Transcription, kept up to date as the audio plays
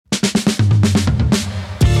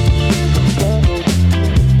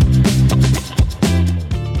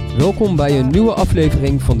Welkom bij een nieuwe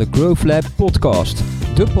aflevering van de Growth Lab podcast.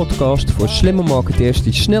 De podcast voor slimme marketeers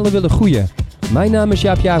die sneller willen groeien. Mijn naam is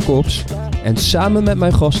Jaap Jacobs en samen met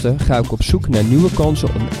mijn gasten ga ik op zoek naar nieuwe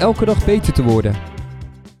kansen om elke dag beter te worden.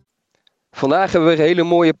 Vandaag hebben we een hele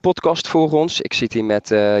mooie podcast voor ons. Ik zit hier met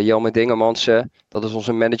Jelmer Dingemanse, dat is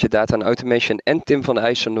onze manager data en automation, en Tim van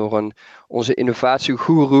IJsendoorn, onze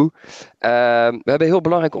innovatiegoeroe. We hebben een heel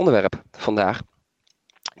belangrijk onderwerp vandaag.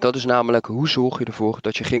 Dat is namelijk, hoe zorg je ervoor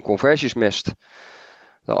dat je geen conversies mist?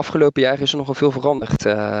 De afgelopen jaren is er nogal veel veranderd,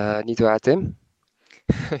 niet waar, Tim?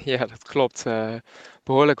 Ja, dat klopt.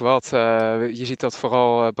 Behoorlijk wat. Je ziet dat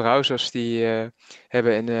vooral browsers die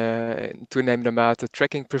hebben in toenemende mate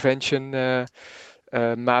tracking prevention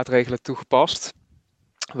maatregelen toegepast.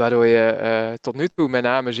 Waardoor je tot nu toe met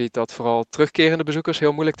name ziet dat vooral terugkerende bezoekers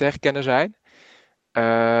heel moeilijk te herkennen zijn.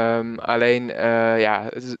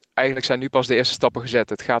 Eigenlijk zijn nu pas de eerste stappen gezet.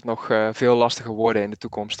 Het gaat nog veel lastiger worden in de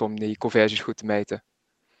toekomst om die conversies goed te meten.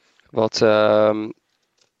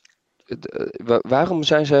 Waarom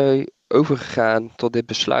zijn zij overgegaan tot dit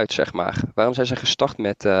besluit, zeg maar? Waarom zijn zij gestart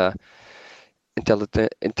met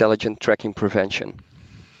intelligent tracking prevention?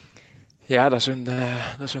 Ja, dat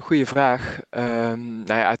is een goede vraag.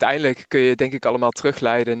 Uiteindelijk kun je denk ik allemaal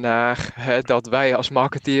terugleiden naar dat wij als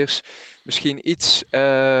marketeers misschien iets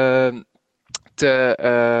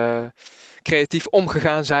te creatief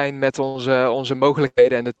omgegaan zijn met onze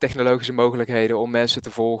mogelijkheden en de technologische mogelijkheden om mensen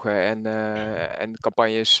te volgen en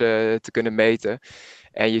campagnes te kunnen meten.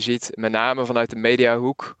 En je ziet met name vanuit de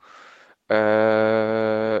mediahoek,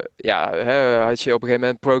 had je op een gegeven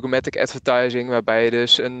moment programmatic advertising, waarbij je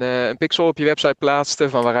dus een pixel op je website plaatste,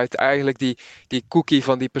 van waaruit eigenlijk die cookie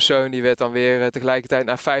van die persoon, die werd dan weer tegelijkertijd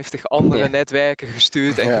naar 50 andere netwerken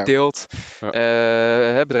gestuurd en gedeeld.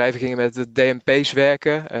 Bedrijven gingen met de DMP's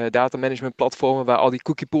werken, data management platformen, waar al die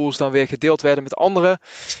cookie pools dan weer gedeeld werden met anderen.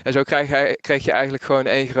 En zo kreeg je eigenlijk gewoon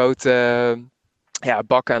één grote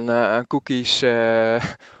bak aan cookies,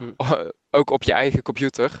 ook op je eigen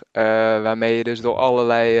computer, waarmee je dus door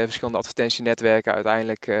allerlei verschillende advertentienetwerken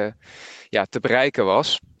uiteindelijk te bereiken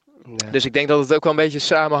was. Ja. Dus ik denk dat het ook wel een beetje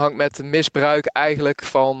samenhangt met het misbruik eigenlijk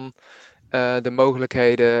van de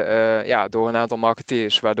mogelijkheden door een aantal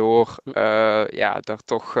marketeers, waardoor er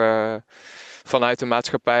toch vanuit de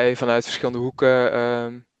maatschappij, vanuit verschillende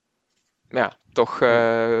hoeken,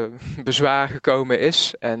 bezwaar gekomen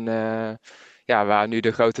is. En waar nu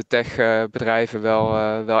de grote techbedrijven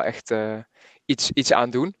wel echt iets aan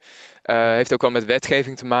doen. Heeft ook wel met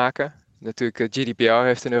wetgeving te maken. Natuurlijk, GDPR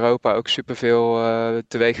heeft in Europa ook superveel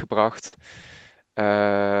teweeg gebracht.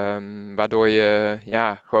 Waardoor je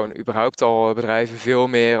gewoon überhaupt al bedrijven veel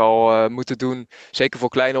meer al moeten doen. Zeker voor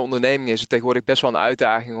kleine ondernemingen is het tegenwoordig best wel een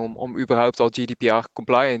uitdaging om überhaupt al GDPR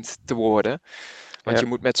compliant te worden. Want je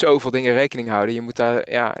moet met zoveel dingen rekening houden.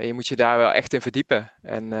 Je moet je daar wel echt in verdiepen.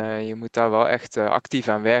 En je moet daar wel echt actief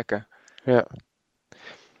aan werken. Ja.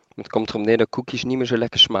 Het komt erom neer dat cookies niet meer zo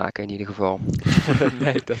lekker smaken in ieder geval.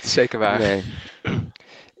 Nee, dat is zeker waar. Nee.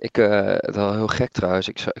 Wel heel gek trouwens.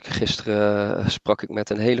 Gisteren sprak ik met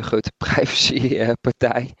een hele grote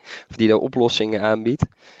privacypartij die daar oplossingen aanbiedt.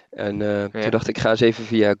 En toen dacht ik, ga eens even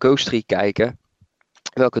via Ghostery kijken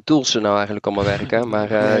welke tools ze nou eigenlijk allemaal werken.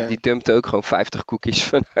 Maar die dumpt ook gewoon 50 cookies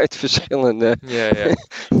vanuit verschillende.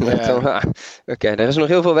 Oké, er is nog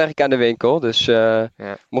heel veel werk aan de winkel. Dus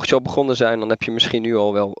mocht je al begonnen zijn, dan heb je misschien nu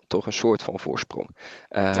al wel toch een soort van voorsprong.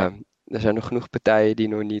 Er zijn nog genoeg partijen die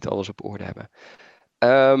nog niet alles op orde hebben.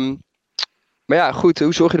 Maar ja, goed,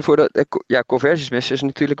 hoe zorg je ervoor dat conversies missen is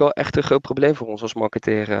natuurlijk wel echt een groot probleem voor ons als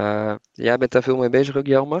marketeer. Jij bent daar veel mee bezig ook,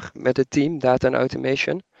 Jelmer, met het team data en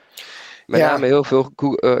automation. Met name heel veel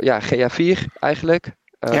GA4 eigenlijk.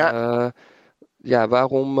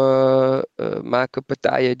 Waarom maken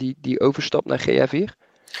partijen die overstap naar GA4?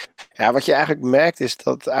 Ja, wat je eigenlijk merkt is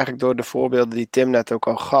dat eigenlijk door de voorbeelden die Tim net ook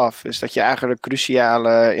al gaf, is dat je eigenlijk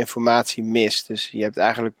cruciale informatie mist. Dus je hebt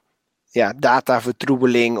eigenlijk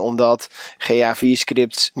datavertroebeling, omdat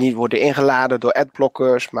GA4-scripts niet worden ingeladen door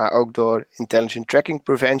adblockers, maar ook door intelligent tracking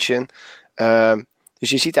prevention. Dus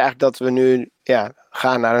je ziet eigenlijk dat we nu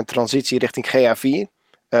gaan naar een transitie richting GA4.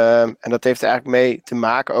 En dat heeft er eigenlijk mee te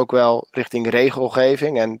maken ook wel richting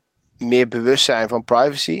regelgeving en meer bewustzijn van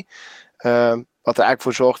privacy. Wat er eigenlijk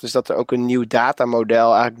voor zorgt is dat er ook een nieuw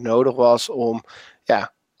datamodel eigenlijk nodig was om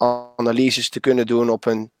analyses te kunnen doen op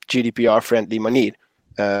een GDPR-friendly manier.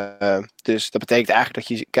 Dus dat betekent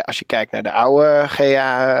eigenlijk dat als je kijkt naar de oude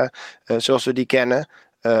GA zoals we die kennen,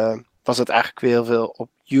 was het eigenlijk weer heel veel op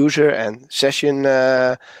user en session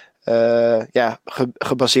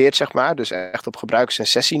gebaseerd, zeg maar. Dus echt op gebruikers- en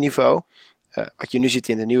sessieniveau. wat je nu ziet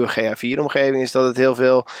in de nieuwe GA4-omgeving is dat het heel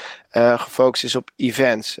veel gefocust is op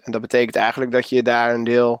events. En dat betekent eigenlijk dat je daar een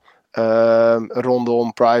deel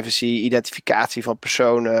rondom privacy, identificatie van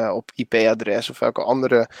personen op IP-adres of welke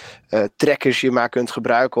andere trackers je maar kunt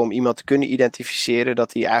gebruiken om iemand te kunnen identificeren,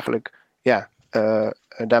 dat die eigenlijk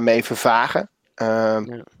daarmee vervagen.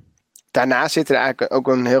 Daarnaast zit er eigenlijk ook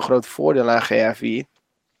een heel groot voordeel aan GA4.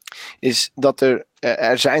 Is dat er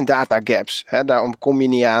zijn data gaps. Hè? Daarom kom je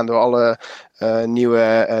niet aan door alle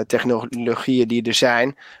nieuwe technologieën die er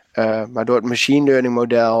zijn. Maar door het machine learning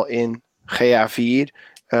model in GA4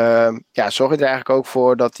 zorg je er eigenlijk ook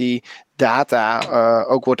voor dat die data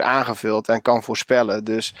ook wordt aangevuld en kan voorspellen.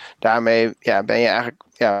 Dus daarmee ben je eigenlijk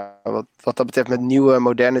wat dat betreft met nieuwe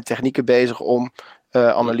moderne technieken bezig om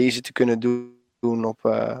analyse te kunnen doen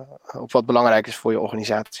op wat belangrijk is voor je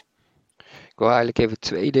organisatie. Ik wil eigenlijk even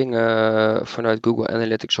 2 dingen vanuit Google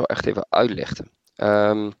Analytics wel echt even uitlichten.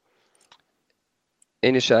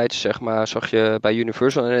 Enerzijds zag je bij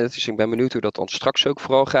Universal Analytics, ik ben benieuwd hoe dat dan straks ook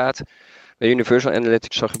vooral gaat. Bij Universal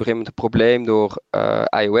Analytics zag je op een gegeven moment een probleem door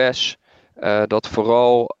iOS. Dat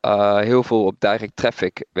vooral heel veel op direct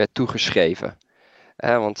traffic werd toegeschreven.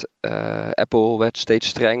 Want Apple werd steeds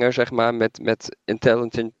strenger met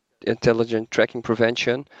intelligent tracking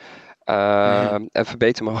prevention. En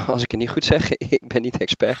verbeter me als ik het niet goed zeg, ik ben niet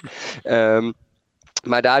expert.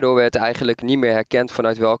 Maar daardoor werd eigenlijk niet meer herkend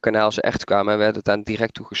vanuit welk kanaal ze echt kwamen. En werd het aan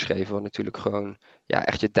direct toegeschreven, wat natuurlijk gewoon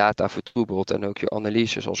echt je data vertroebelt en ook je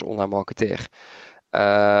analyses als online marketeer.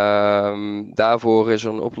 Daarvoor is er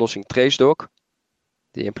een oplossing TraceDoc.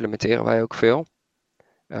 Die implementeren wij ook veel.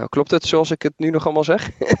 Klopt het zoals ik het nu nog allemaal zeg?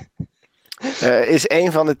 Is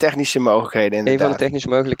een van de technische mogelijkheden inderdaad. Een van de technische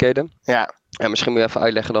mogelijkheden? Ja. Ja, misschien moet je even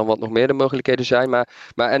uitleggen dan wat nog meer de mogelijkheden zijn. Maar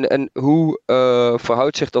hoe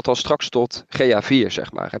verhoudt zich dat dan straks tot GA4,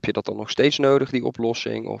 zeg maar? Heb je dat dan nog steeds nodig, die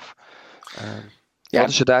oplossing? Of wat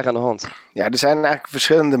is er daar aan de hand? Ja, er zijn eigenlijk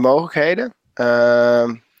verschillende mogelijkheden.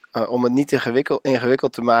 Om het niet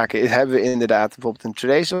ingewikkeld te maken, hebben we inderdaad bijvoorbeeld een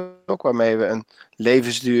tracedoc, waarmee we een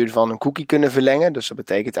levensduur van een cookie kunnen verlengen. Dus dat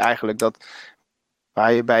betekent eigenlijk dat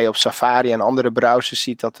waar je bij op Safari en andere browsers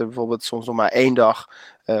ziet dat er bijvoorbeeld soms nog maar 1 dag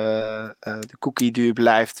de cookie duur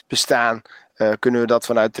blijft bestaan, kunnen we dat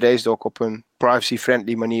vanuit TraceDoc op een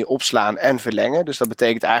privacy-friendly manier opslaan en verlengen. Dus dat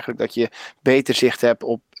betekent eigenlijk dat je beter zicht hebt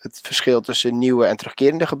op het verschil tussen nieuwe en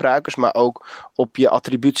terugkerende gebruikers, maar ook op je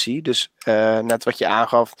attributie. Dus net wat je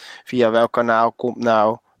aangaf, via welk kanaal komt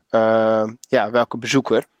nou welke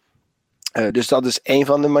bezoeker. Dus dat is een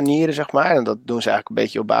van de manieren, zeg maar. En dat doen ze eigenlijk een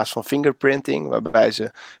beetje op basis van fingerprinting, waarbij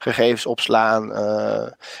ze gegevens opslaan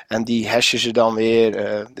en die hashen ze dan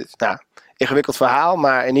weer. Ingewikkeld verhaal,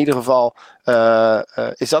 maar in ieder geval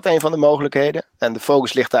is dat een van de mogelijkheden. En de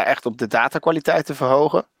focus ligt daar echt op de datakwaliteit te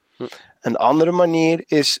verhogen. Een andere manier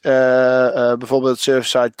is bijvoorbeeld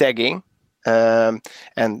server-side tagging.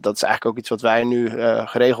 En dat is eigenlijk ook iets wat wij nu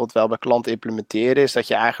geregeld wel bij klanten implementeren. Is dat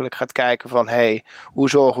je eigenlijk gaat kijken van hoe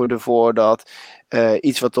zorgen we ervoor dat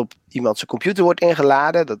iets wat op iemand zijn computer wordt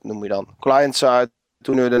ingeladen, dat noem je dan client-side.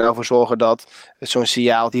 Toen we er nou voor zorgen dat zo'n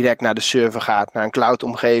signaal direct naar de server gaat, naar een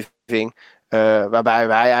cloud-omgeving. Waarbij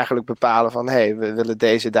wij eigenlijk bepalen van we willen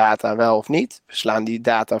deze data wel of niet. We slaan die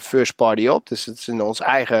data first party op, dus het is in ons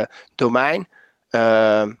eigen domein.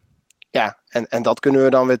 En dat kunnen we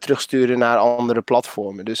dan weer terugsturen naar andere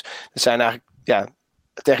platformen. Dus er zijn eigenlijk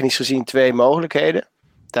technisch gezien 2 mogelijkheden.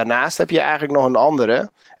 Daarnaast heb je eigenlijk nog een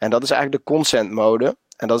andere. En dat is eigenlijk de consent mode.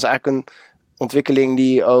 En dat is eigenlijk een ontwikkeling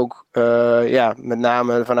die ook met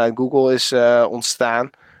name vanuit Google is ontstaan.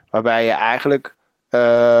 Waarbij je eigenlijk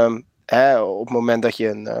op het moment dat je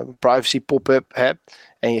een privacy pop-up hebt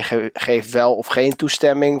en je geeft wel of geen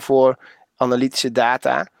toestemming voor analytische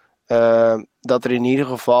data, dat er in ieder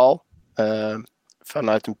geval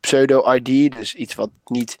vanuit een pseudo-ID, dus iets wat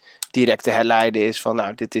niet direct te herleiden is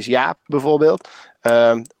van dit is Jaap bijvoorbeeld,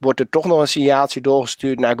 wordt er toch nog een signaaltje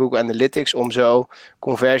doorgestuurd naar Google Analytics om zo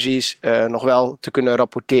conversies nog wel te kunnen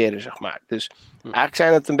rapporteren, zeg maar. Dus eigenlijk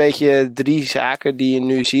zijn het een beetje 3 zaken die je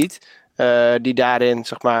nu ziet, die daarin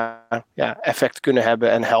zeg maar effect kunnen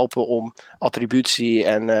hebben en helpen om attributie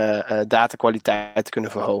en datakwaliteit te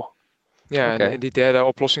kunnen verhogen. Ja, en in die derde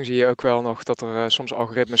oplossing zie je ook wel nog dat er soms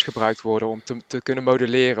algoritmes gebruikt worden om te kunnen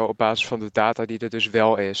modelleren op basis van de data die er dus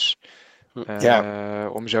wel is.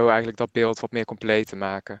 Om zo eigenlijk dat beeld wat meer compleet te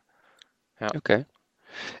maken. Ja. Oké.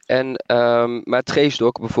 En maar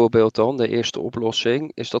TraceDoc bijvoorbeeld dan, de eerste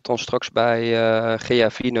oplossing, is dat dan straks bij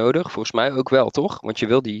GA4 nodig? Volgens mij ook wel, toch? Want je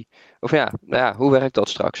wil die, hoe werkt dat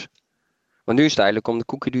straks? Want nu is het eigenlijk om de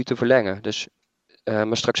cookie duur te verlengen. Dus,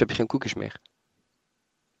 maar straks heb je geen cookies meer.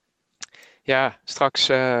 Ja, straks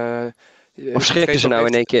Of schrikken ze nou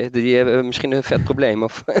in één keer? Die hebben misschien een vet probleem.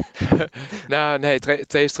 Of? Nou, nee,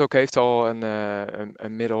 Tracetalk heeft al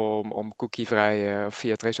een middel om cookievrij, of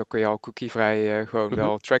via Tracetalk kun je al cookievrij gewoon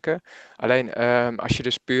wel tracken. Alleen als je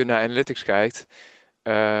dus puur naar analytics kijkt,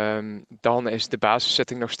 dan is de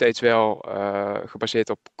basissetting nog steeds wel gebaseerd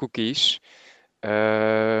op cookies.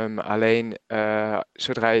 Alleen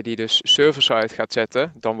zodra je die dus server-side gaat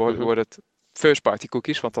zetten, dan wordt het first-party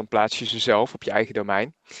cookies, want dan plaats je ze zelf op je eigen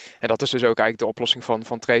domein. En dat is dus ook eigenlijk de oplossing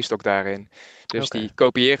van Tracetalk daarin. Dus die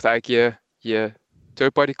kopieert eigenlijk je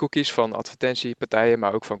third-party cookies van advertentiepartijen,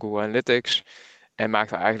 maar ook van Google Analytics. En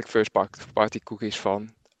maakt er eigenlijk first-party cookies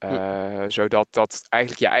van. Zodat dat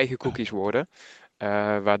eigenlijk je eigen cookies worden.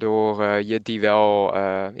 Waardoor je die wel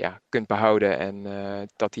kunt behouden en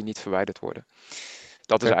dat die niet verwijderd worden.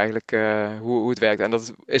 Dat is eigenlijk hoe het werkt. En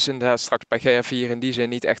dat is inderdaad straks bij GA4 in die zin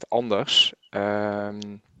niet echt anders.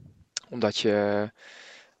 Omdat je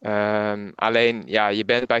alleen, je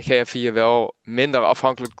bent bij GA4 wel minder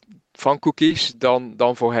afhankelijk van cookies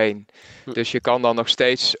dan voorheen. Dus je kan dan nog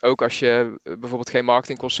steeds, ook als je bijvoorbeeld geen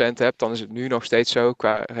marketingconsent hebt, dan is het nu nog steeds zo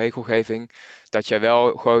qua regelgeving, dat je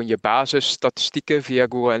wel gewoon je basisstatistieken via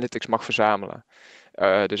Google Analytics mag verzamelen.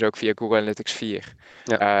 Dus ook via Google Analytics 4.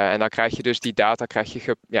 En dan krijg je dus die data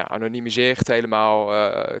anonimiseerd helemaal,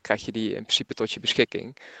 krijg je die in principe tot je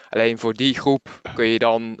beschikking. Alleen voor die groep kun je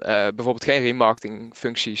dan bijvoorbeeld geen remarketing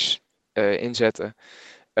functies inzetten.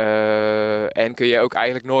 En kun je ook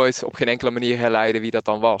eigenlijk nooit op geen enkele manier herleiden wie dat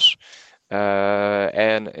dan was.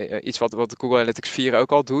 Iets wat Google Analytics 4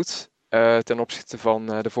 ook al doet, ten opzichte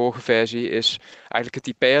van de vorige versie, is eigenlijk het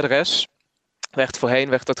IP-adres. Voorheen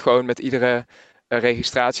werd dat gewoon met iedere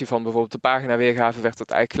registratie van bijvoorbeeld de paginaweergave, werd dat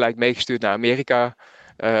eigenlijk gelijk meegestuurd naar Amerika.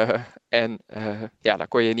 Daar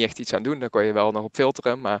kon je niet echt iets aan doen, daar kon je wel nog op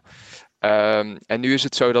filteren. Maar, en nu is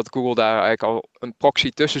het zo dat Google daar eigenlijk al een proxy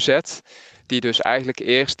tussen zet, die dus eigenlijk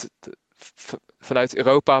eerst vanuit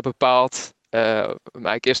Europa bepaalt, hem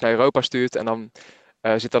eigenlijk eerst naar Europa stuurt en dan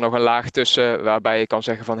zit er nog een laag tussen waarbij je kan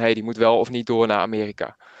zeggen van die moet wel of niet door naar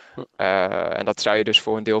Amerika. En dat zou je dus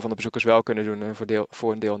voor een deel van de bezoekers wel kunnen doen en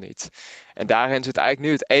voor een deel niet. En daarin zit eigenlijk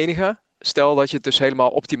nu het enige. Stel dat je het dus helemaal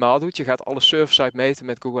optimaal doet. Je gaat alle server-side meten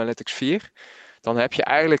met Google Analytics 4. Dan heb je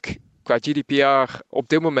eigenlijk qua GDPR op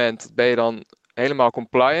dit moment ben je dan helemaal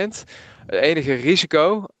compliant. Het enige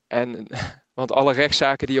risico, want alle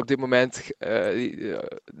rechtszaken die op dit moment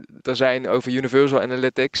er zijn over Universal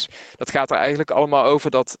Analytics, dat gaat er eigenlijk allemaal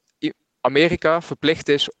over dat Amerika verplicht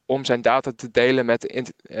is om zijn data te delen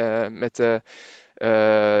met de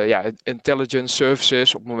intelligence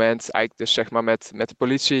services op het moment, eigenlijk dus zeg maar met de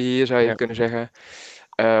politie hier zou je kunnen zeggen.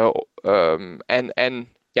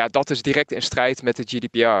 Dat is direct in strijd met de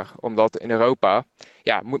GDPR, omdat in Europa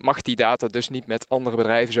mag die data dus niet met andere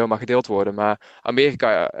bedrijven zomaar gedeeld worden. Maar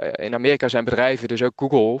in Amerika zijn bedrijven, dus ook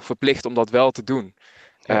Google, verplicht om dat wel te doen.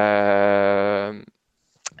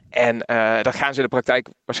 Dat gaan ze in de praktijk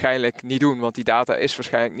waarschijnlijk niet doen, want die data is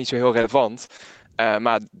waarschijnlijk niet zo heel relevant.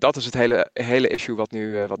 Maar dat is het hele issue wat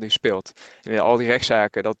nu speelt. En al die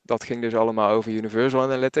rechtszaken, dat ging dus allemaal over Universal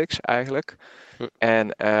Analytics eigenlijk. En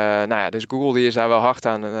dus Google die is daar wel hard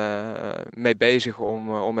aan mee bezig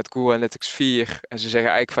om met Google Analytics 4. En ze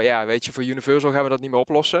zeggen eigenlijk van weet je, voor Universal gaan we dat niet meer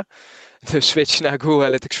oplossen. Dus switch naar Google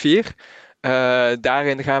Analytics 4.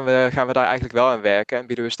 Daarin gaan we daar eigenlijk wel aan werken en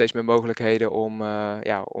bieden we steeds meer mogelijkheden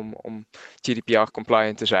om GDPR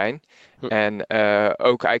compliant te zijn. En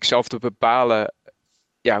ook eigenlijk zelf te bepalen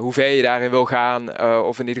hoe ver je daarin wil gaan,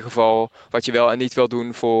 of in ieder geval wat je wel en niet wil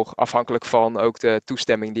doen afhankelijk van ook de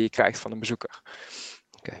toestemming die je krijgt van een bezoeker.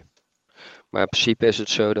 Okay. Maar in principe is het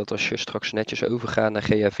zo dat als je straks netjes overgaat naar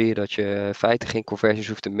GA4, dat je in feite geen conversies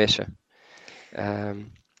hoeft te missen.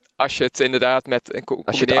 Als je het inderdaad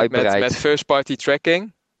combineert met first party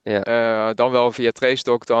tracking, dan wel via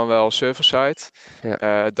Tracetalk, dan wel server-side,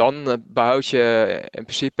 dan behoud je in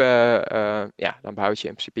principe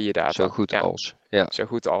je data. Zo goed als. Zo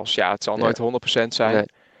goed als. Ja, het zal nooit 100% zijn.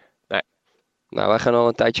 Nee. Nou, wij gaan al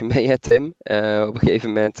een tijdje mee, Tim. Op een gegeven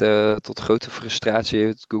moment, tot grote frustratie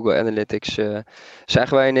uit Google Analytics,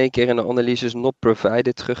 zagen wij in één keer in de analyses not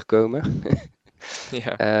provided terugkomen.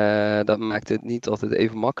 Dat maakt het niet altijd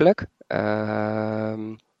even makkelijk.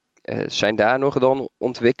 Zijn daar nog dan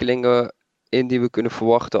ontwikkelingen in die we kunnen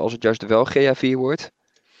verwachten als het juist wel GA4 wordt?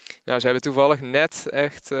 Nou, ze hebben toevallig net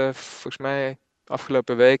echt, volgens mij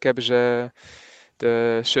afgelopen week hebben ze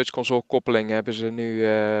de Search Console koppeling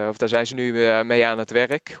daar zijn ze nu mee aan het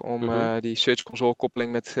werk om die Search Console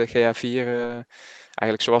koppeling met GA4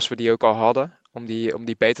 eigenlijk zoals we die ook al hadden, om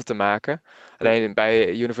die beter te maken. Alleen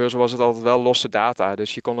bij Universal was het altijd wel losse data,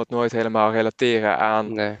 dus je kon het nooit helemaal relateren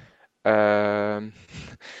aan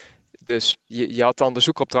Dus je had dan de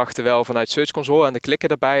zoekopdrachten wel vanuit Search Console en de klikken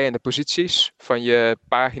daarbij en de posities van je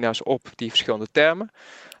pagina's op die verschillende termen.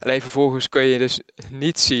 Alleen vervolgens kun je dus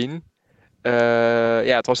niet zien.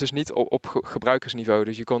 Het was dus niet op gebruikersniveau.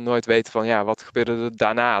 Dus je kon nooit weten van wat gebeurde er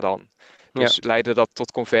daarna dan. Dus leidde dat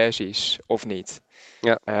tot conversies of niet.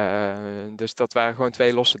 Ja. Dus dat waren gewoon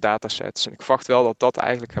 2 losse datasets. En ik verwacht wel dat dat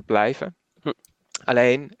eigenlijk gaat blijven.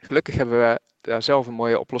 Alleen, gelukkig hebben we daar zelf een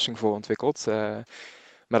mooie oplossing voor ontwikkeld.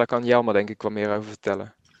 Maar daar kan Jelmer denk ik wat meer over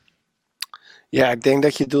vertellen. Ja, ik denk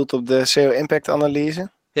dat je doelt op de SEO-impact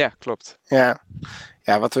analyse. Ja, klopt.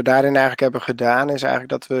 Ja, wat we daarin eigenlijk hebben gedaan is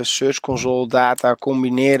eigenlijk dat we Search Console data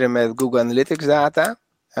combineren met Google Analytics data.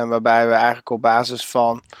 En waarbij we eigenlijk op basis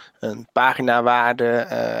van een paginawaarde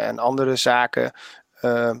en andere zaken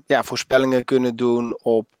voorspellingen kunnen doen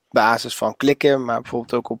op basis van klikken, maar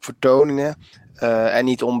bijvoorbeeld ook op vertoningen en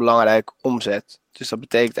niet onbelangrijk omzet. Dus dat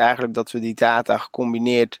betekent eigenlijk dat we die data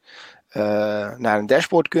gecombineerd naar een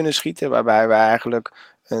dashboard kunnen schieten, waarbij we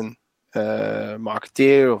eigenlijk een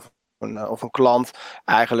marketeer of een klant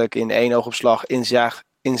eigenlijk in 1 oogopslag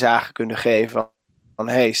inzage kunnen geven van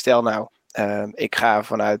hey, stel nou, ik ga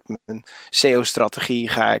vanuit mijn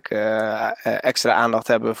SEO-strategie extra aandacht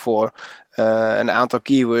hebben voor een aantal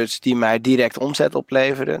keywords die mij direct omzet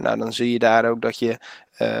opleveren. Nou, dan zie je daar ook dat je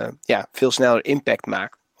veel sneller impact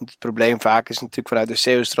maakt. Want het probleem vaak is natuurlijk vanuit de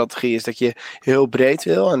SEO-strategie is dat je heel breed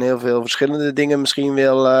wil en heel veel verschillende dingen misschien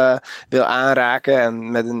wil aanraken.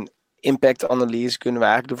 En met een impactanalyse kunnen we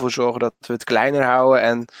eigenlijk ervoor zorgen dat we het kleiner houden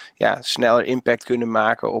en sneller impact kunnen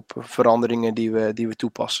maken op veranderingen die we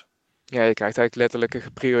toepassen. Ja, je krijgt eigenlijk letterlijk een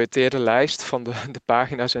geprioriteerde lijst van de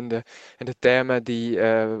pagina's en de termen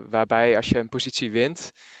waarbij als je een positie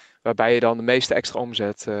wint, waarbij je dan de meeste extra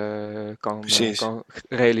omzet kan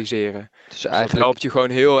realiseren. Dus eigenlijk dat helpt je gewoon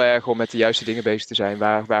heel erg om met de juiste dingen bezig te zijn,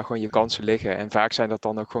 waar gewoon je kansen liggen. En vaak zijn dat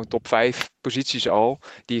dan ook gewoon top 5 posities al,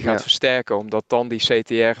 die je gaat versterken, omdat dan die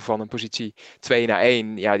CTR van een positie 2 naar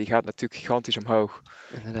 1, die gaat natuurlijk gigantisch omhoog.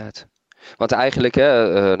 Inderdaad. Want eigenlijk,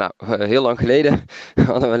 heel lang geleden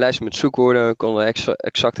hadden we een lijst met zoekwoorden, konden we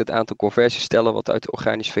exact het aantal conversies stellen wat uit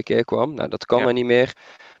organisch verkeer kwam. Nou, dat kan er niet meer.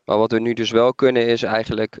 Maar wat we nu dus wel kunnen is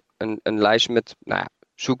eigenlijk een lijst met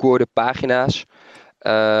zoekwoorden, pagina's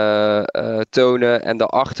tonen en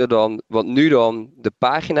daarachter dan wat nu dan de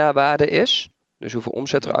paginawaarde is. Dus hoeveel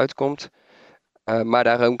omzet eruit komt. Maar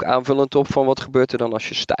daar ook aanvullend op van wat gebeurt er dan als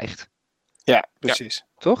je stijgt. Ja, precies. Ja.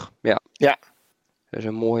 Toch? Ja. Ja. Dat is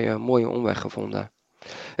een mooie omweg gevonden.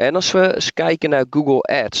 En als we eens kijken naar Google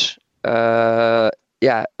Ads.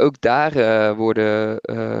 Ook daar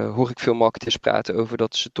hoor ik veel marketers praten over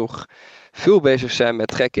dat ze toch veel bezig zijn met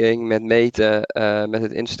tracking, met meten, met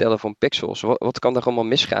het instellen van pixels. Wat kan er allemaal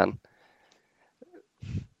misgaan?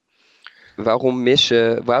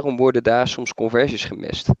 Waarom worden daar soms conversies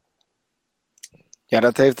gemist? Ja,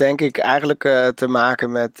 dat heeft denk ik eigenlijk te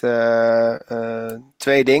maken met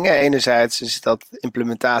 2 dingen. Enerzijds is dat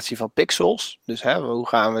implementatie van pixels. Dus hoe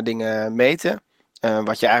gaan we dingen meten?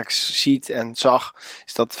 Wat je eigenlijk ziet en zag,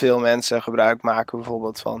 is dat veel mensen gebruik maken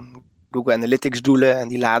bijvoorbeeld van Google Analytics doelen. En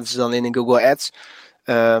die laden ze dan in Google Ads.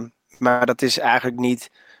 Maar dat is eigenlijk niet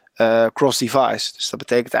cross-device. Dus dat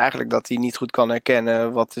betekent eigenlijk dat hij niet goed kan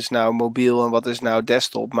herkennen wat is nou mobiel en wat is nou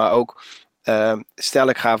desktop. Maar ook stel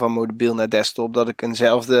ik ga van mobiel naar desktop, dat ik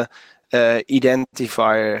eenzelfde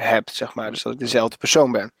identifier heb, zeg maar. Dus dat ik dezelfde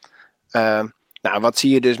persoon ben. Wat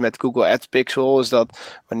zie je dus met Google Ads Pixel, is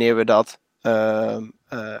dat wanneer we dat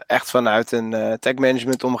echt vanuit een tag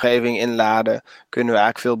management omgeving inladen, kunnen we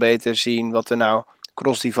eigenlijk veel beter zien wat er nou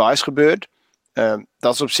cross-device gebeurt.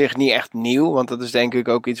 Dat is op zich niet echt nieuw, want dat is denk ik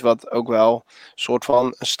ook iets wat ook wel een soort van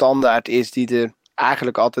een standaard is die er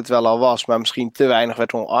eigenlijk altijd wel al was, maar misschien te weinig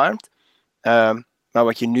werd omarmd. Maar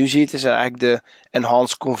wat je nu ziet is eigenlijk de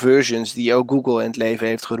enhanced conversions die ook Google in het leven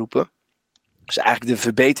heeft geroepen. Dus eigenlijk de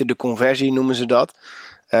verbeterde conversie noemen ze dat.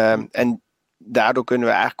 En daardoor kunnen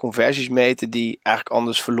we eigenlijk conversies meten die eigenlijk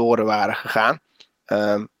anders verloren waren gegaan.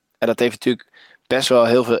 En dat heeft natuurlijk best wel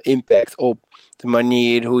heel veel impact op de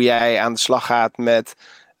manier hoe jij aan de slag gaat met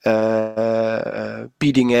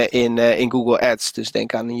biedingen in Google Ads. Dus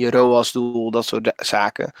denk aan je ROAS-doel, dat soort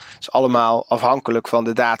zaken. Het is allemaal afhankelijk van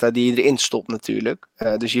de data die je erin stopt natuurlijk.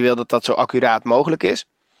 Dus je wil dat dat zo accuraat mogelijk is.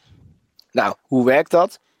 Nou, hoe werkt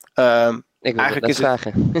dat? Ik wil het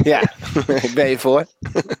vragen. Ja, ik ben je voor.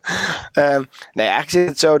 Eigenlijk zit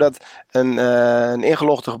het zo dat een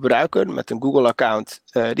ingelogde gebruiker met een Google-account,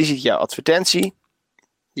 die ziet jouw advertentie,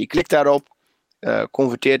 die klikt daarop,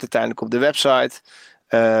 converteert uiteindelijk op de website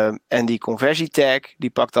en die conversietag, die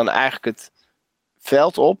pakt dan eigenlijk het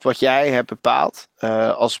veld op wat jij hebt bepaald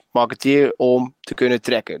als marketeer om te kunnen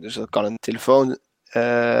tracken. Dus dat kan een telefoon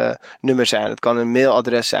nummer zijn. Het kan een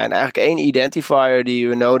mailadres zijn. Eigenlijk 1 identifier die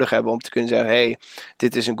we nodig hebben om te kunnen zeggen, hey,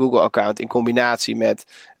 dit is een Google-account in combinatie met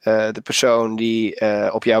de persoon die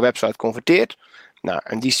op jouw website converteert. Nou,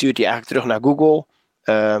 en die stuurt hij eigenlijk terug naar Google.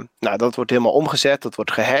 Nou, dat wordt helemaal omgezet. Dat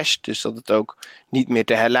wordt gehashed. Dus dat het ook niet meer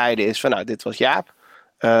te herleiden is van, nou, dit was Jaap.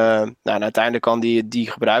 Nou, en uiteindelijk kan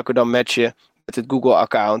die gebruiker dan matchen met het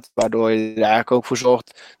Google-account. Waardoor je er eigenlijk ook voor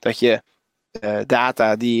zorgt dat je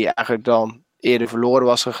data die eigenlijk dan eerder verloren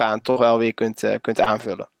was gegaan, toch wel weer kunt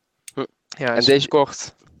aanvullen. Ja, en deze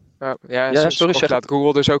kort. Sorry, laat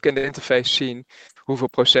Google dus ook in de interface zien hoeveel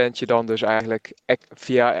procent je dan dus eigenlijk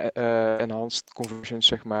via enhanced conversions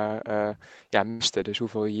zeg maar miste. Dus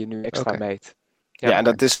hoeveel je nu extra meet. Ja, en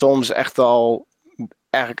dat is soms echt al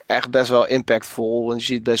eigenlijk echt best wel impactvol. Want je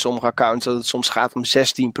ziet bij sommige accounts dat het soms gaat om 16%.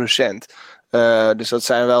 Dus dat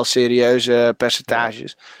zijn wel serieuze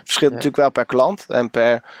percentages. Verschilt natuurlijk wel per klant en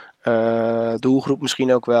per doelgroep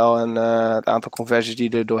misschien ook wel. En het aantal conversies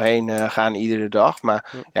die er doorheen gaan iedere dag.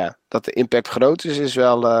 Maar dat de impact groot is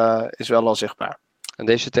wel al zichtbaar. En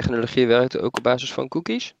deze technologie werkt ook op basis van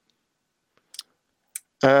cookies?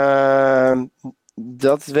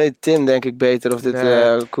 Dat weet Tim denk ik beter of dit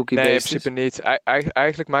cookie-based is. Nee, in principe niet.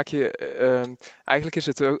 Eigenlijk maak je... eigenlijk is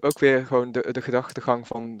het ook weer gewoon de gedachtegang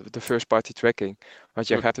van de first party tracking. Want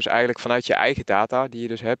je gaat dus eigenlijk vanuit je eigen data die je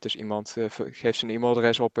dus hebt. Dus iemand geeft zijn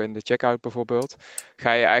e-mailadres op in de checkout bijvoorbeeld.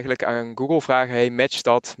 Ga je eigenlijk aan Google vragen, hey, match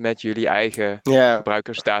dat met jullie eigen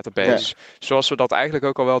gebruikersdatabase. Ja. Zoals we dat eigenlijk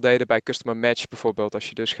ook al wel deden bij Customer Match bijvoorbeeld. Als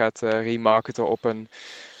je dus gaat remarketen op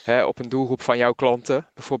een doelgroep van jouw klanten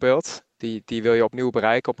bijvoorbeeld. Die wil je opnieuw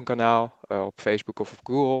bereiken op een kanaal, op Facebook of op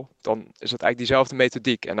Google. Dan is dat eigenlijk diezelfde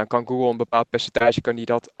methodiek. En dan kan Google een bepaald percentage kan die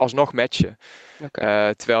dat alsnog matchen.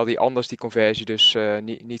 Okay. Terwijl die anders die conversie dus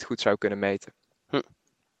niet goed zou kunnen meten.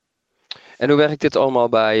 En hoe werkt dit allemaal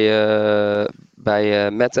bij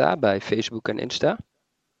Meta, bij Facebook en Insta?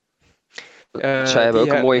 Zij hebben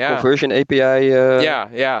ook een mooie conversion API.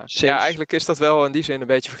 Ja, eigenlijk is dat wel in die zin een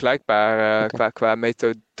beetje vergelijkbaar qua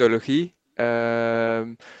methodologie.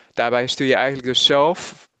 Daarbij stuur je eigenlijk dus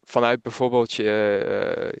zelf vanuit bijvoorbeeld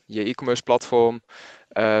je e-commerce platform,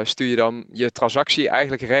 stuur je dan je transactie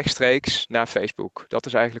eigenlijk rechtstreeks naar Facebook. Dat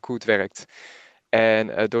is eigenlijk hoe het werkt.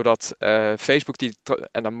 En doordat Facebook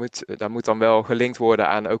en dan moet dan wel gelinkt worden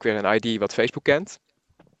aan ook weer een ID wat Facebook kent.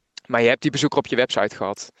 Maar je hebt die bezoeker op je website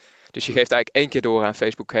gehad. Dus je geeft eigenlijk 1 keer door aan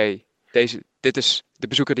Facebook, hey, dit is de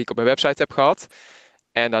bezoeker die ik op mijn website heb gehad.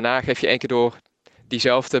 En daarna geef je 1 keer door,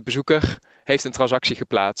 diezelfde bezoeker heeft een transactie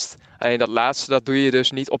geplaatst. Alleen dat laatste, dat doe je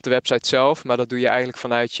dus niet op de website zelf, maar dat doe je eigenlijk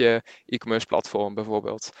vanuit je e-commerce platform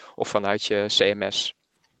bijvoorbeeld. Of vanuit je CMS.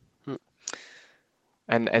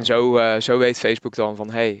 En zo weet Facebook dan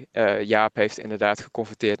van, hey, Jaap heeft inderdaad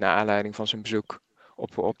geconverteerd naar aanleiding van zijn bezoek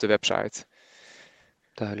op de website.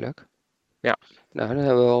 Duidelijk. Ja. Nou, dan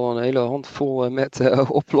hebben we al een hele handvol met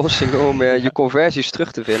oplossingen om je conversies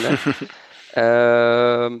terug te vinden.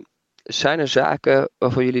 Zijn er zaken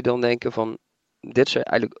waarvan jullie dan denken van, dit zou je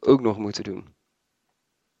eigenlijk ook nog moeten doen?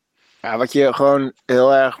 Ja, wat je gewoon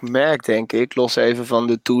heel erg merkt, denk ik, los even van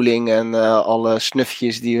de tooling en alle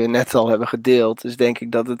snufjes die we net al hebben gedeeld, is denk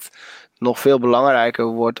ik dat het nog veel belangrijker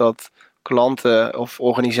wordt dat klanten of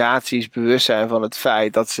organisaties bewust zijn van het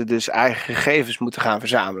feit dat ze dus eigen gegevens moeten gaan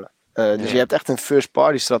verzamelen. Dus je hebt echt een first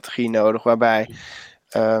party strategie nodig, waarbij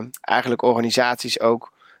eigenlijk organisaties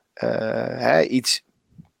ook iets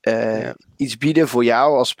bieden voor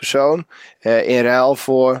jou als persoon in ruil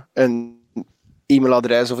voor een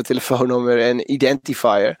e-mailadres of een telefoonnummer en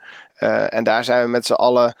identifier. En daar zijn we met z'n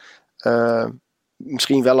allen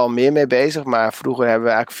misschien wel al meer mee bezig, maar vroeger hebben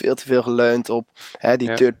we eigenlijk veel te veel geleund op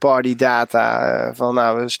die third-party data. Van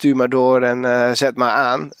nou, stuur maar door en zet maar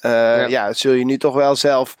aan. Zul je nu toch wel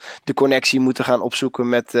zelf de connectie moeten gaan opzoeken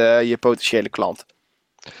met je potentiële klant.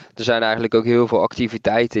 Er zijn eigenlijk ook heel veel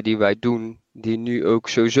activiteiten die wij doen, die nu ook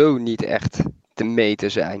sowieso niet echt te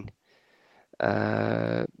meten zijn.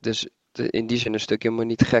 Dus in die zin is het ook helemaal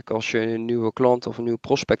niet gek als je een nieuwe klant of een nieuwe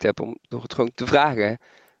prospect hebt om door het gewoon te vragen.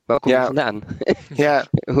 Waar kom je vandaan? Ja.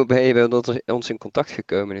 Hoe ben je met ons in contact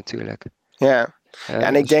gekomen natuurlijk?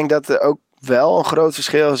 En ik denk dat er ook wel een groot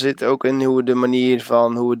verschil zit ook in de manier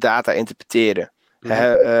van hoe we data interpreteren.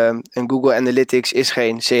 En Google Analytics is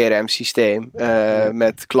geen CRM-systeem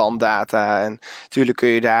met klantdata. En natuurlijk kun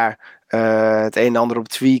je daar het een en ander op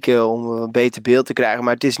tweaken om een beter beeld te krijgen,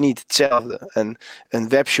 maar het is niet hetzelfde. Een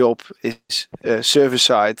webshop is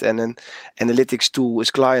server-side en een analytics tool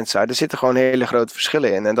is client-side. Er zitten gewoon hele grote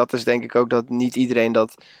verschillen in. En dat is denk ik ook dat niet iedereen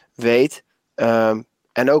dat weet.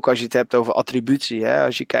 En ook als je het hebt over attributie.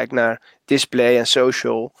 Als je kijkt naar display en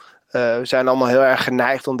social, we zijn allemaal heel erg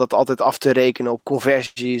geneigd om dat altijd af te rekenen op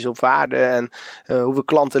conversies, op waarde en hoeveel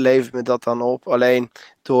klanten leveren me dat dan op. Alleen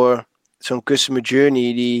door zo'n customer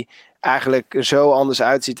journey die eigenlijk er zo anders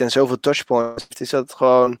uitziet en zoveel touchpoints, is dat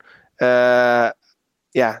gewoon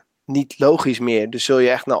niet logisch meer. Dus zul je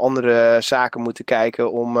echt naar andere zaken moeten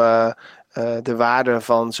kijken om de waarde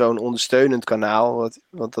van zo'n ondersteunend kanaal,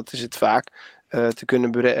 want dat is het vaak, te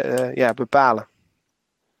kunnen bepalen.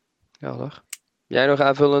 Helder. Jij nog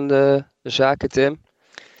aanvullende zaken, Tim?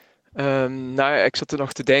 Ik zat er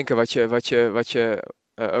nog te denken wat je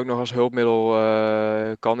ook nog als hulpmiddel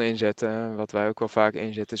kan inzetten. Wat wij ook wel vaak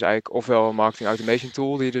inzetten is eigenlijk ofwel een marketing automation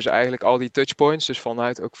tool die dus eigenlijk al die touchpoints, dus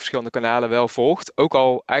vanuit ook verschillende kanalen wel volgt. Ook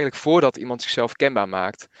al eigenlijk voordat iemand zichzelf kenbaar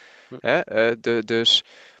maakt. Dus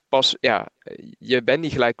pas, je bent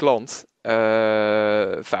niet gelijk klant.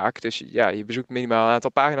 Vaak. Dus je bezoekt minimaal een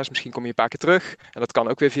aantal pagina's. Misschien kom je een paar keer terug. En dat kan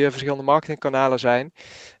ook weer via verschillende marketingkanalen zijn.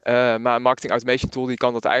 Maar een marketing automation tool die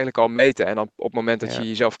kan dat eigenlijk al meten. En dan op het moment dat je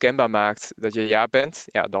jezelf kenbaar maakt dat je bent,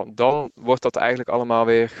 dan wordt dat eigenlijk allemaal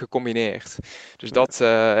weer gecombineerd. Dus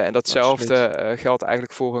datzelfde geldt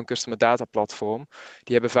eigenlijk voor een customer data platform.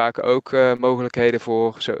 Die hebben vaak ook mogelijkheden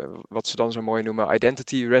voor wat ze dan zo mooi noemen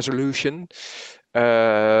identity resolution.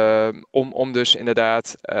 Om dus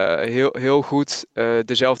inderdaad heel goed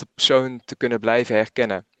dezelfde persoon te kunnen blijven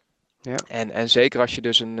herkennen. Ja. En zeker als je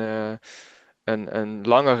dus een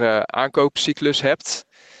langere aankoopcyclus hebt,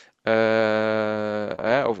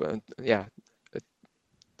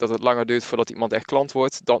 dat het langer duurt voordat iemand echt klant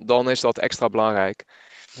wordt, dan is dat extra belangrijk.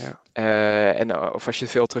 Ja. Of als je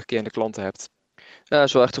veel terugkerende klanten hebt. Ja, dat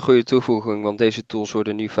is wel echt een goede toevoeging, want deze tools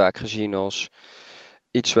worden nu vaak gezien als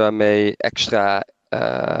iets waarmee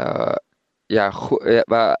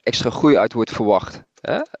waar extra groei uit wordt verwacht.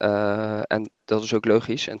 En dat is ook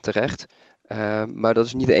logisch en terecht. Maar dat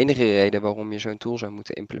is niet de enige reden waarom je zo'n tool zou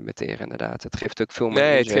moeten implementeren, inderdaad. Het geeft ook veel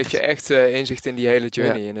meer inzicht. Het geeft je echt inzicht in die hele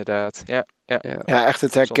journey, inderdaad. Ja, echt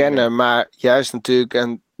het herkennen, maar juist natuurlijk,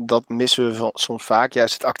 en dat missen we soms vaak,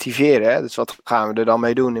 juist het activeren. Hè? Dus wat gaan we er dan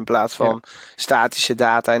mee doen in plaats van statische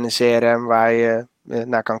data in een CRM waar je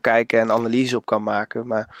naar kan kijken en analyse op kan maken.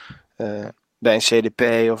 Maar bij een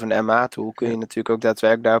CDP of een MA-tool kun je natuurlijk ook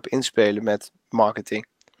daadwerkelijk daarop inspelen met marketing.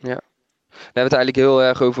 Ja. We hebben het eigenlijk heel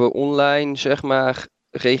erg over online, zeg maar,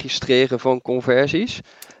 registreren van conversies.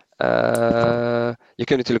 Je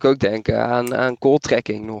kunt natuurlijk ook denken aan call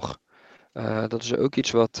tracking nog. Dat is ook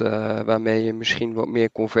iets waarmee je misschien wat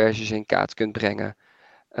meer conversies in kaart kunt brengen.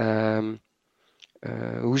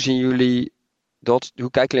 Hoe zien jullie dat?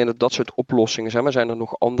 Hoe kijken jullie naar dat soort oplossingen? Zeg maar, zijn er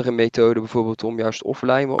nog andere methoden bijvoorbeeld om juist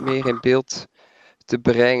offline wat meer in beeld te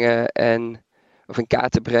brengen of in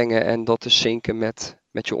kaart te brengen en dat te synken met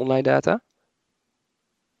je online data?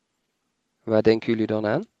 Waar denken jullie dan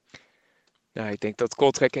aan? Ja, ik denk dat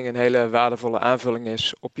call tracking een hele waardevolle aanvulling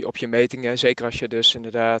is op je metingen. Zeker als je dus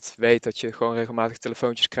inderdaad weet dat je gewoon regelmatig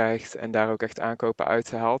telefoontjes krijgt en daar ook echt aankopen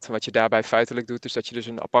uithaalt. Wat je daarbij feitelijk doet, is dat je dus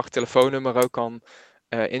een apart telefoonnummer ook kan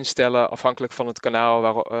instellen afhankelijk van het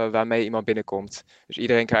kanaal waarmee iemand binnenkomt. Dus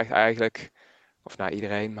iedereen krijgt eigenlijk, of nou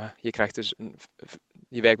iedereen, maar je krijgt dus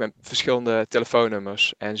je werkt met verschillende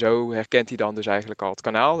telefoonnummers. En zo herkent hij dan dus eigenlijk al het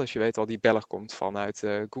kanaal. Dus je weet al die beller komt vanuit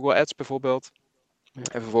Google Ads bijvoorbeeld. Ja.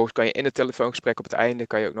 En vervolgens kan je in het telefoongesprek op het einde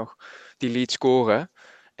kan je ook nog die lead scoren.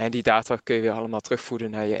 En die data kun je weer allemaal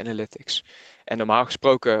terugvoeden naar je analytics. En normaal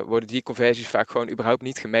gesproken worden die conversies vaak gewoon überhaupt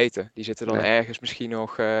niet gemeten. Die zitten dan ergens misschien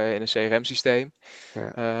nog in een CRM-systeem.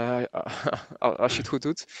 Ja. Als je het goed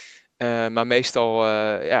doet. Maar meestal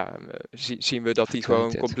zien we dat die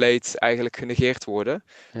gewoon compleet eigenlijk genegeerd worden.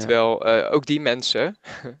 Ja. Terwijl ook die mensen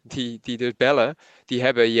die dus bellen, die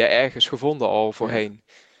hebben je ergens gevonden al voorheen.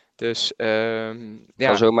 Ja. Dus het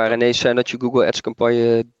kan zomaar ineens zijn dat je Google Ads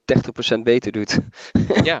campagne 30% beter doet.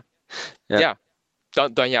 Ja.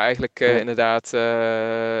 Dan je eigenlijk inderdaad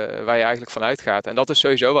waar je eigenlijk van uitgaat. En dat is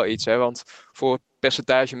sowieso wel iets, hè, want voor het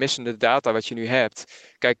percentage missende data wat je nu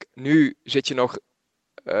hebt. Kijk, nu zit je nog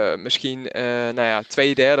misschien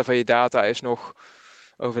 2/3 van je data is nog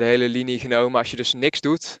over de hele linie genomen. Als je dus niks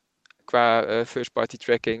doet qua first party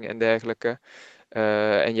tracking en dergelijke.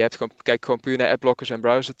 En je hebt gewoon puur naar adblockers en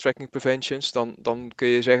browser tracking preventions. Dan kun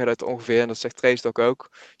je zeggen dat ongeveer, en dat zegt Tracedoc ook,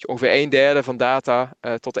 je ongeveer 1/3 van data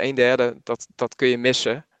tot 1/3 dat kun je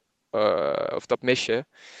missen. Of dat mis je.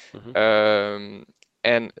 Mm-hmm.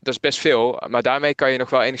 En dat is best veel, maar daarmee kan je nog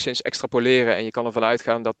wel enigszins extrapoleren. En je kan ervan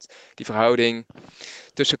uitgaan dat die verhouding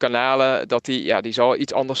tussen kanalen, die zal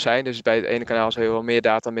iets anders zijn. Dus bij het ene kanaal zal je wel meer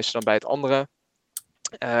data missen dan bij het andere.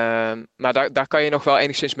 Maar daar kan je nog wel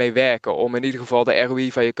enigszins mee werken. Om in ieder geval de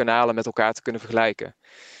ROI van je kanalen met elkaar te kunnen vergelijken.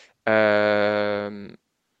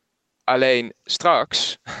 Alleen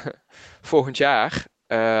straks, volgend jaar,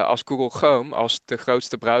 als Google Chrome, als de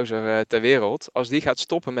grootste browser ter wereld, als die gaat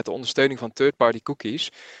stoppen met de ondersteuning van third-party cookies,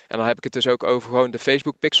 en dan heb ik het dus ook over gewoon de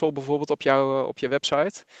Facebook pixel bijvoorbeeld op je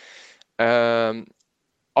website.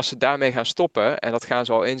 Als ze daarmee gaan stoppen, en dat gaan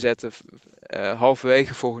ze al inzetten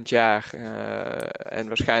halverwege volgend jaar, en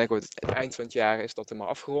waarschijnlijk wordt het eind van het jaar is dat helemaal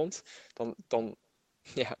afgerond, dan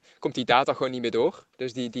komt die data gewoon niet meer door.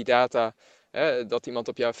 Dus die data, dat iemand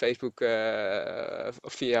op jouw Facebook,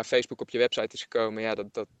 of via Facebook op je website is gekomen,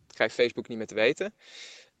 dat krijgt Facebook niet meer te weten.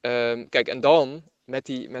 Kijk, en dan met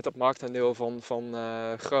dat marktaandeel van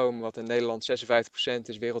Chrome, wat in Nederland 56%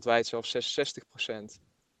 is, wereldwijd zelfs 66%.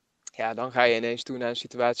 Ja, dan ga je ineens toe naar een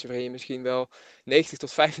situatie waarin je misschien wel 90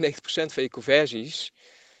 tot 95% van je conversies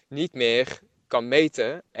niet meer kan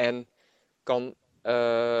meten en kan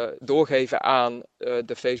doorgeven aan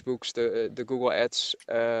de Facebooks, de Google Ads,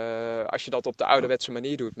 als je dat op de ouderwetse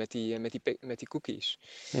manier doet met die cookies.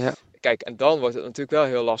 Ja. Kijk, en dan wordt het natuurlijk wel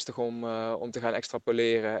heel lastig om te gaan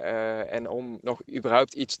extrapoleren en om nog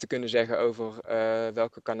überhaupt iets te kunnen zeggen over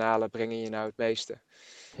welke kanalen brengen je nou het meeste.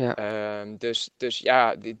 Ja. Dus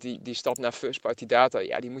ja, die stap naar first party data,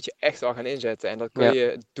 ja, die moet je echt wel gaan inzetten. En dat kun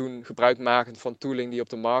je doen gebruikmakend van tooling die op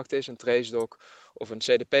de markt is, een TraceDoc of een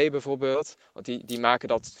CDP bijvoorbeeld. Want die maken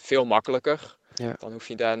dat veel makkelijker. Ja. Dan hoef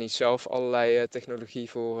je daar niet zelf allerlei technologie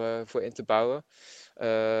voor in te bouwen.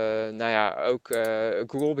 Ook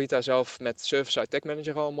Google biedt daar zelf met Server-Side Tag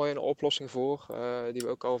Manager al een mooie oplossing voor. Die we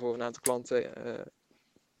ook al voor een aantal klanten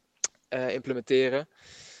implementeren.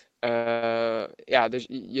 Dus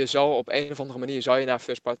je zal op een of andere manier naar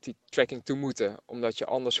first party tracking toe moeten. Omdat je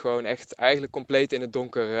anders gewoon echt eigenlijk compleet in het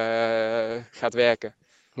donker gaat werken.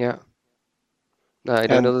 Ja. Nou, ik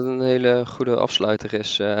denk dat het een hele goede afsluiter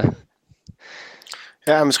is.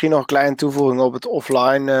 Ja, misschien nog een kleine toevoeging op het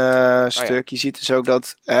offline stuk. Je ziet dus ook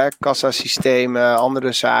dat kassasystemen,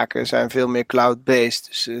 andere zaken zijn veel meer cloud-based.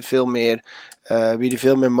 Dus bieden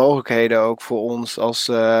veel meer mogelijkheden ook voor ons als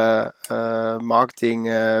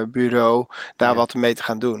marketingbureau daar wat mee te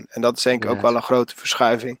gaan doen. En dat is denk ik ook wel een grote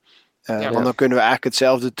verschuiving. Want dan kunnen we eigenlijk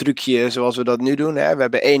hetzelfde trucje zoals we dat nu doen. Hè. We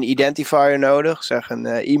hebben 1 identifier nodig, zeg een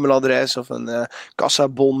e-mailadres of een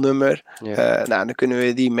kassabonnummer. Dan kunnen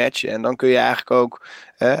we die matchen. En dan kun je eigenlijk ook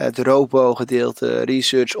het ROPO gedeelte,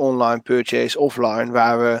 research online, purchase offline,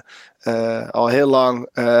 waar we al heel lang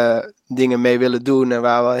dingen mee willen doen en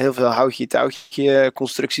waar we heel veel houtje-touwtje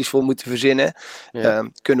constructies voor moeten verzinnen,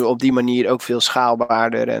 kunnen we op die manier ook veel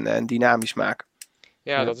schaalbaarder en dynamisch maken.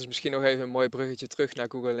 Ja, dat is misschien nog even een mooi bruggetje terug naar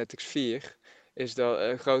Google Analytics 4. Is dat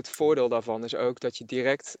een groot voordeel daarvan is ook dat je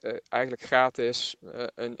direct eigenlijk gratis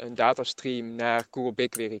een datastream naar Google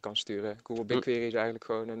BigQuery kan sturen. Google BigQuery is eigenlijk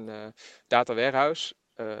gewoon een data warehouse,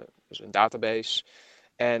 dus een database.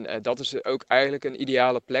 En dat is ook eigenlijk een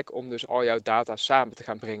ideale plek om dus al jouw data samen te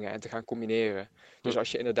gaan brengen en te gaan combineren. Dus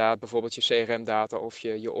als je inderdaad bijvoorbeeld je CRM-data of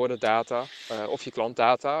je orderdata of je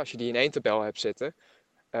klantdata, als je die in één tabel hebt zitten,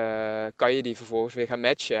 kan je die vervolgens weer gaan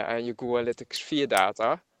matchen aan je Google Analytics 4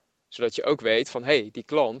 data. Zodat je ook weet van, die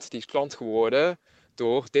klant, die is klant geworden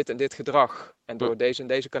door dit en dit gedrag. En door deze en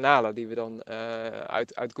deze kanalen die we dan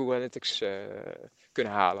uit Google Analytics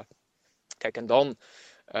kunnen halen. Kijk, en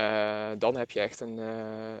dan heb je echt een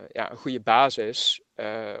goede basis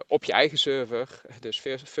op je eigen server, dus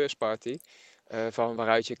first party, van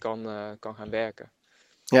waaruit je kan gaan werken.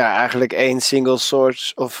 Ja, eigenlijk 1 single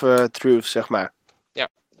source of truth, zeg maar.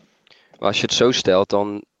 Maar als je het zo stelt,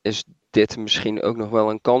 dan is dit misschien ook nog wel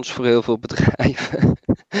een kans voor heel veel bedrijven.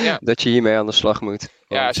 Dat je hiermee aan de slag moet.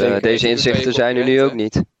 Want deze inzichten zijn er nu ook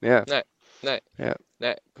niet. Ja.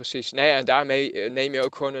 Nee, precies. Nee, en daarmee neem je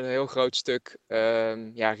ook gewoon een heel groot stuk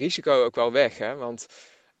risico ook wel weg. Hè? Want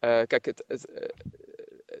kijk,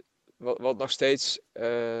 wat nog steeds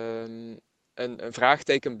een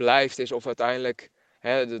vraagteken blijft, is of uiteindelijk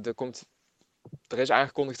er is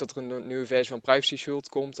aangekondigd dat er een nieuwe versie van Privacy Shield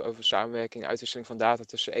komt over samenwerking en uitwisseling van data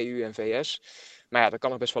tussen EU en VS. Maar dat kan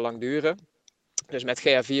nog best wel lang duren. Dus met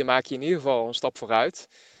GA4 maak je in ieder geval een stap vooruit.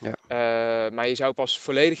 Maar je zou pas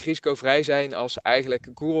volledig risicovrij zijn als eigenlijk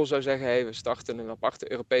Google zou zeggen, we starten een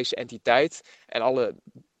aparte Europese entiteit. En alle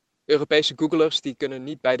Europese Googlers die kunnen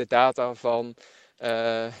niet bij de data van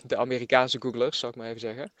de Amerikaanse Googlers, zal ik maar even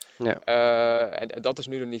zeggen. En dat is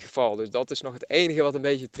nu nog niet het geval. Dus dat is nog het enige wat een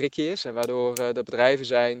beetje tricky is. En waardoor er bedrijven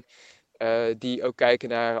zijn die ook kijken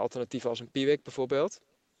naar alternatieven als een Piwik bijvoorbeeld.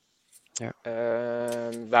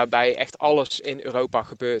 Waarbij echt alles in Europa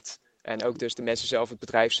gebeurt. En ook dus de mensen zelf, het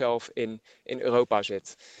bedrijf zelf in Europa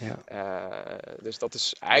zit. Ja. Dus dat is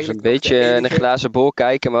Dus eigenlijk een beetje in een enige... glazen bol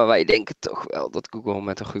kijken, maar wij denken toch wel dat Google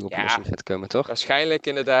met een goede oplossing gaat komen, toch? Waarschijnlijk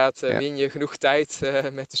inderdaad win je genoeg tijd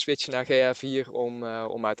met de switch naar GA4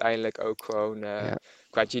 om uiteindelijk ook gewoon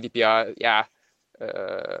qua GDPR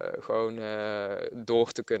gewoon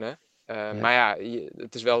door te kunnen. Maar ja,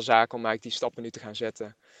 het is wel zaak om eigenlijk die stappen nu te gaan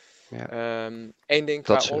zetten. Ja. Eén ding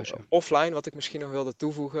Dat qua sowieso. offline, wat ik misschien nog wilde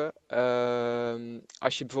toevoegen.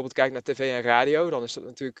 Als je bijvoorbeeld kijkt naar tv en radio, dan is dat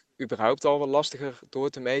natuurlijk überhaupt al wat lastiger door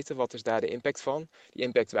te meten. Wat is daar de impact van? Die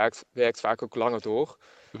impact werkt vaak ook langer door.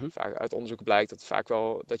 Vaak uit onderzoek blijkt dat vaak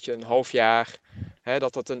wel dat je een half jaar,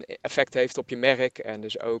 dat een effect heeft op je merk. En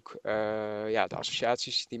dus ook de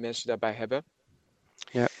associaties die mensen daarbij hebben.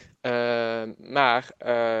 Ja. Maar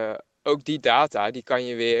ook die data, die kan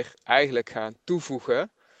je weer eigenlijk gaan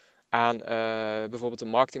toevoegen aan bijvoorbeeld een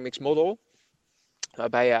marketing mix model.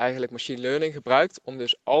 Waarbij je eigenlijk machine learning gebruikt om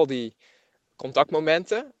dus al die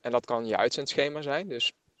contactmomenten, en dat kan je uitzendschema zijn,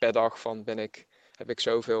 dus per dag heb ik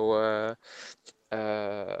zoveel,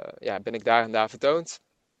 ben ik daar en daar vertoond.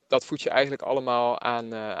 Dat voed je eigenlijk allemaal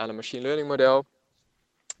aan een machine learning model.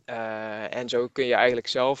 En zo kun je eigenlijk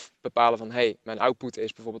zelf bepalen van, mijn output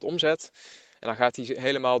is bijvoorbeeld omzet. En dan gaat hij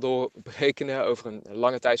helemaal doorberekenen over een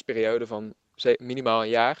lange tijdsperiode van minimaal een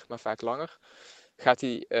jaar, maar vaak langer.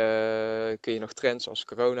 Kun je nog trends als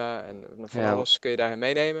corona en van alles kun je daarin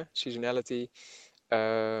meenemen, seasonality.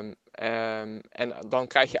 En dan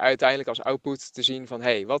krijg je uiteindelijk als output te zien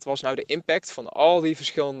van, wat was nou de impact van al die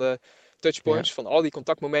verschillende touchpoints, van al die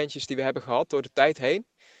contactmomentjes die we hebben gehad door de tijd heen.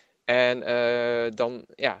 En dan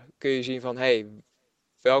kun je zien van,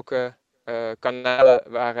 welke kanalen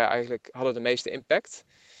hadden de meeste impact.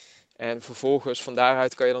 En vervolgens van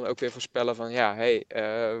daaruit kan je dan ook weer voorspellen van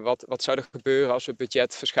wat zou er gebeuren als we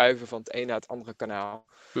budget verschuiven van het een naar het andere kanaal.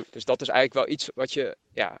 Dus dat is eigenlijk wel iets wat je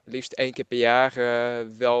liefst 1 keer per jaar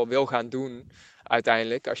wel wil gaan doen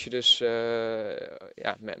uiteindelijk. Als je dus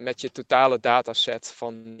met je totale dataset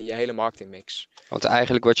van je hele marketingmix. Want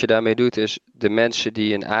eigenlijk wat je daarmee doet is de mensen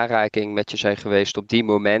die in aanraking met je zijn geweest op die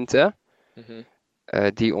momenten,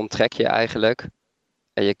 die onttrek je eigenlijk.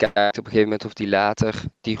 En je kijkt op een gegeven moment of die later,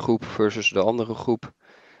 die groep versus de andere groep,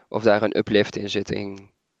 of daar een uplift in zit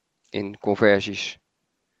in conversies.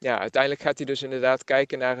 Ja, uiteindelijk gaat hij dus inderdaad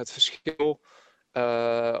kijken naar het verschil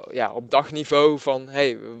op dagniveau van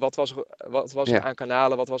wat was er aan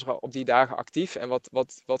kanalen, wat was er op die dagen actief en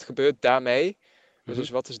wat gebeurt daarmee. Dus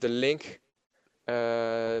wat is de link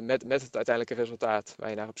met het uiteindelijke resultaat waar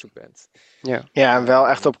je naar op zoek bent. Ja, en wel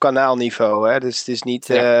echt op kanaalniveau. Hè? Dus het is niet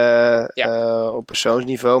op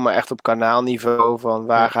persoonsniveau, maar echt op kanaalniveau van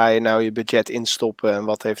waar ga je nou je budget instoppen en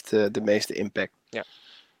wat heeft de meeste impact. Ja.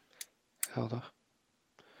 Helder.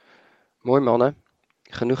 Mooi mannen.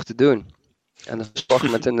 Genoeg te doen. En dat is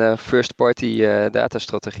toch met een first party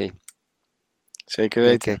datastrategie. Zeker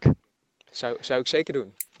weten. Kijk. Zou ik zeker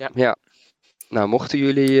doen. Ja. Nou, mochten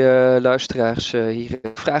jullie luisteraars hier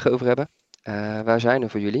vragen over hebben, wij zijn er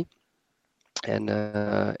voor jullie. En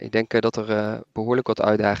ik denk dat er behoorlijk wat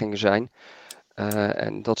uitdagingen zijn.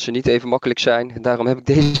 En dat ze niet even makkelijk zijn. En daarom heb ik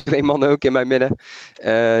deze 2 mannen ook in mijn midden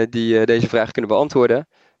die deze vragen kunnen beantwoorden.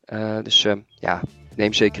 Dus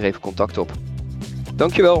neem zeker even contact op.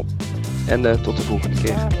 Dankjewel en tot de volgende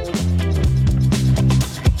keer.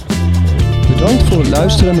 Bedankt voor het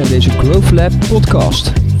luisteren naar deze Growth Lab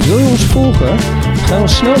podcast. Wil je ons volgen? Ga dan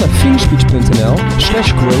snel naar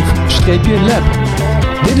fingerspitz.nl/growth-lab.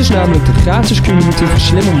 Dit is namelijk de gratis community voor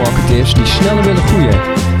slimme marketeers die sneller willen groeien.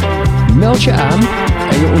 Meld je aan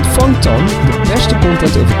en je ontvangt dan de beste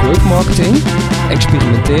content over growth marketing,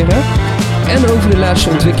 experimenteren en over de laatste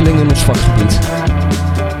ontwikkelingen in ons vakgebied.